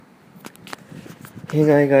Hey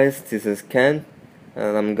hi guys, this is Ken,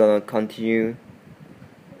 and I'm gonna continue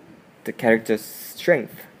the character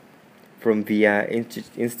strength from VI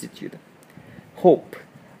Institute. Hope.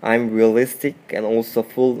 I'm realistic and also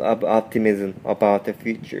full of optimism about the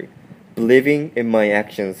future, believing in my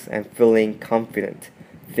actions and feeling confident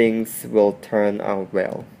things will turn out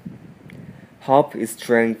well. Hope is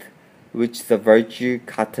strength, which is a virtue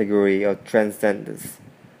category of transcendence,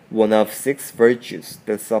 one of 6 virtues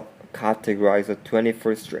that subcategorize the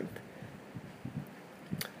 21st strength.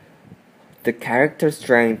 The character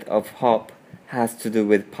strength of hope has to do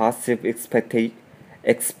with positive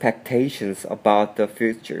expectations about the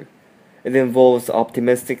future. It involves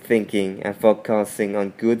optimistic thinking and focusing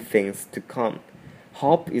on good things to come.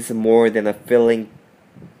 Hope is more than a feeling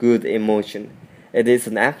good emotion. It is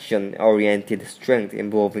an action oriented strength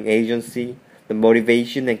involving agency, the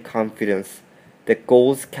motivation and confidence that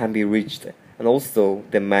goals can be reached, and also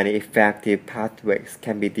that many effective pathways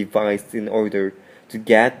can be devised in order to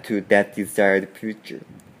get to that desired future.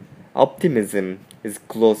 Optimism is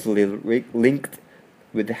closely linked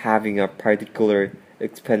with having a particular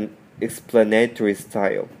explanatory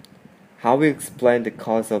style. How we explain the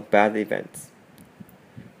cause of bad events.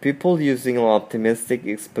 People using an optimistic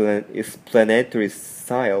explanatory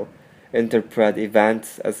style interpret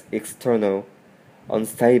events as external,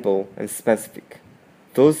 unstable, and specific.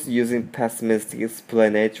 Those using pessimistic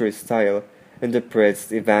explanatory style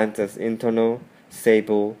interprets events as internal,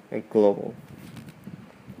 stable, and global.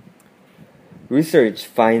 Research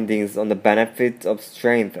findings on the benefits of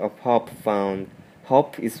strength of hope found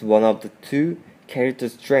hope is one of the 2 character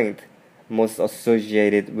strengths most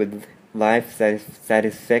associated with life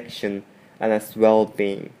satisfaction and as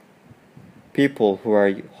well-being. People who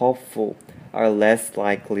are hopeful are less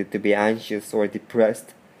likely to be anxious or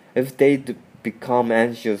depressed. If they become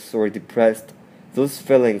anxious or depressed, those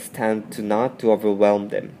feelings tend to not to overwhelm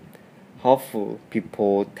them. Hopeful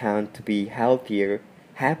people tend to be healthier,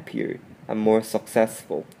 happier, and more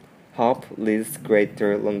successful. Hope leads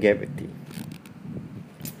greater longevity.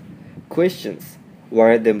 Questions. What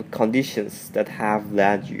are the conditions that have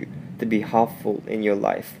led you to be hopeful in your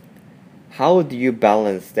life? How do you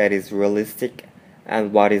balance that is realistic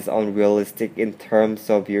and what is unrealistic in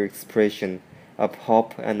terms of your expression of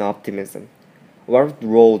hope and optimism? What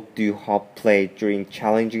role do hope play during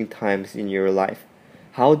challenging times in your life?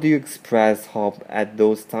 How do you express hope at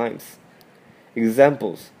those times?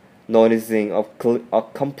 Examples. Noticing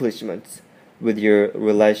accomplishments with your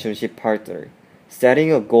relationship partner.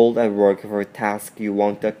 Setting a goal at work for a task you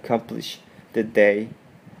want to accomplish that day.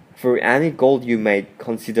 For any goal you may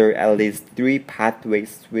consider at least 3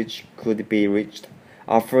 pathways which could be reached.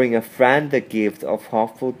 Offering a friend the gift of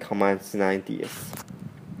hopeful comments and ideas.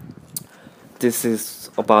 This is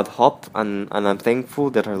about hope, and I'm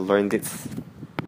thankful that I learned this.